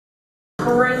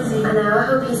though. I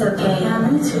hope he's okay. Yeah,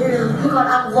 me too. Oh God,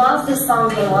 I love this song,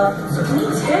 Caleb. Me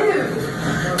too.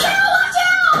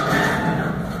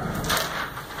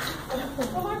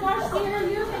 Oh my gosh, Sierra, are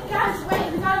you okay? Guys,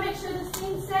 wait, we gotta make sure this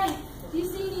thing's safe. Do you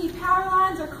see any power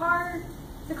lines or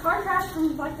the car crash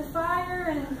from like the fire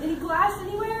and any glass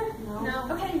anywhere? No.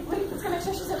 Okay, wait, let's go make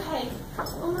sure she's okay.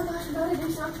 Oh my gosh, we gotta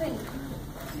do something.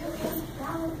 You okay?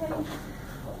 Down, okay?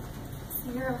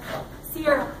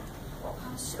 Sierra.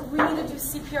 We need to do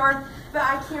CPR, but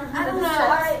I can't remember. I don't know. the All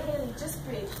steps. right, Haley, just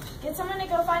breathe. Get someone to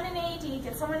go find an AED.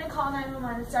 Get someone to call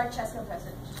 911 and start chest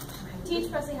compression. Teach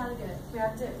Presley how to do it. We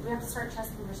have to start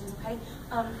chest compressions, okay?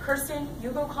 Kirsten,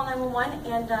 you go call 911,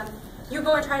 and you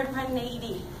go and try to find an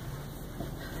AED.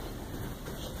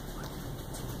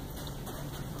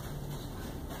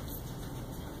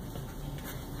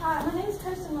 Hi, my name is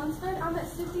Kirsten Lunsford. I'm at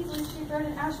 60 Lee Street Road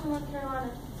in Ashland, North Carolina.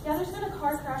 Yeah, there's been a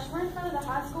car crash. We're in front of the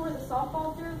high school where the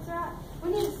softball fields are at. We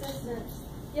need assistance.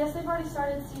 Yes, they've already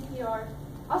started CPR.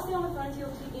 I'll stay on the phone until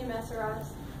EMS arrives.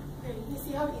 Okay, you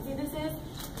see how easy this is?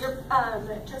 Your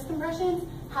chest compressions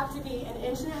have to be 1.5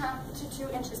 inches to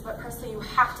 2 inches, but Presley, you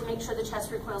have to make sure the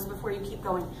chest recoils before you keep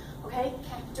going, okay?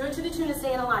 Do it to the tune of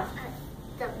staying alive. All right,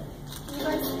 go. Can you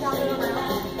guys gather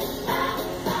around?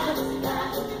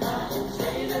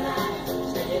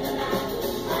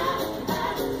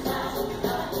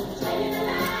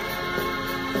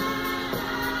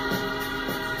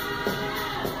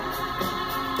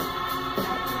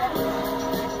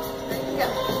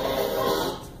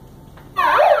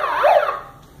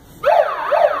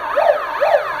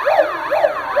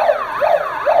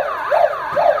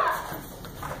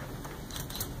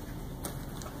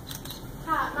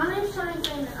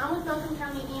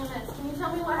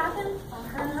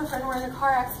 Her and her friend were in a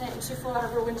car accident and she flew out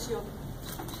of her windshield.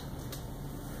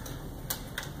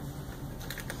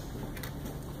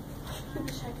 I'm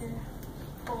gonna check her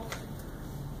pulse.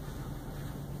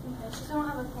 Okay, she don't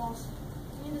have a pulse.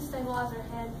 You need to stabilize her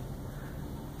head.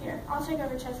 Here, I'll take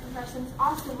over chest compressions.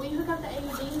 Austin, will you hook up the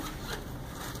AED?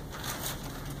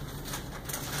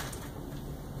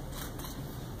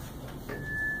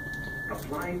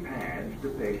 Apply pads to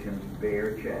patient's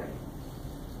bare chest.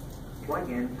 Plug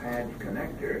in pads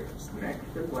connector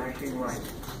next to flashing light.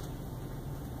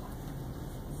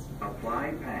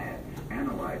 Apply pads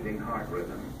analyzing heart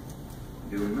rhythm.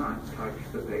 Do not touch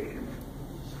the patient.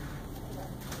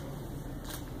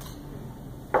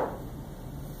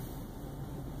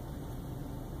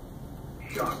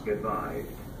 Shock advised.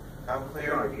 I'm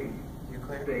clear. Charging. You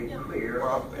clear? Stay clear We're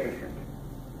of off there. patient.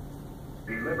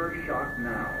 Deliver shock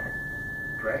now.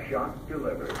 Press shock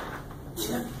delivered.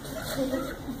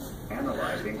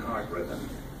 Analyzing heart rhythm.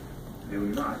 Do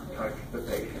not touch the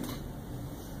patient.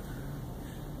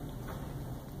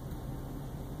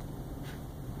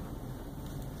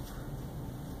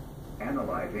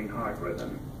 Analyzing heart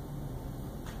rhythm.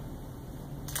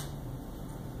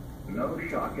 No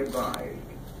shock advised.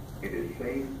 It is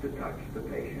safe to touch the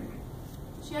patient.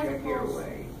 She has a Check pulse.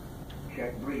 airway.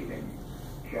 Check breathing.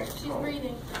 Check She's pulse.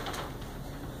 breathing.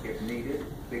 If needed,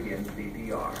 begin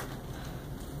CPR.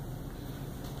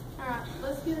 Alright,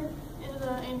 let's get her into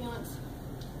the ambulance.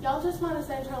 Y'all just want to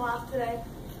save her life today.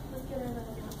 Let's get her into the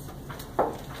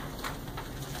ambulance.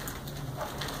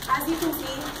 As you can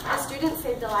see, the student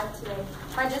saved a life today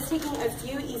by just taking a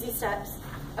few easy steps.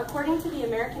 According to the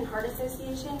American Heart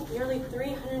Association, nearly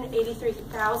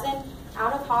 383,000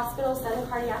 out-of-hospital sudden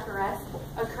cardiac arrests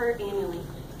occur annually,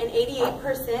 and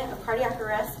 88% of cardiac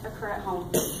arrests occur at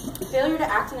home. Failure to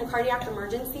act in a cardiac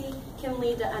emergency can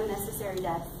lead to unnecessary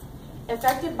deaths.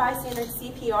 Effective bystander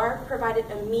CPR provided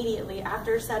immediately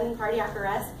after sudden cardiac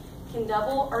arrest can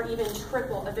double or even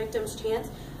triple a victim's chance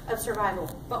of survival,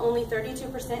 but only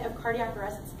 32% of cardiac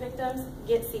arrest victims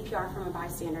get CPR from a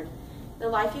bystander. The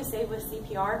life you save with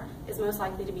CPR is most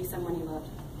likely to be someone you love.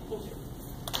 Thank you.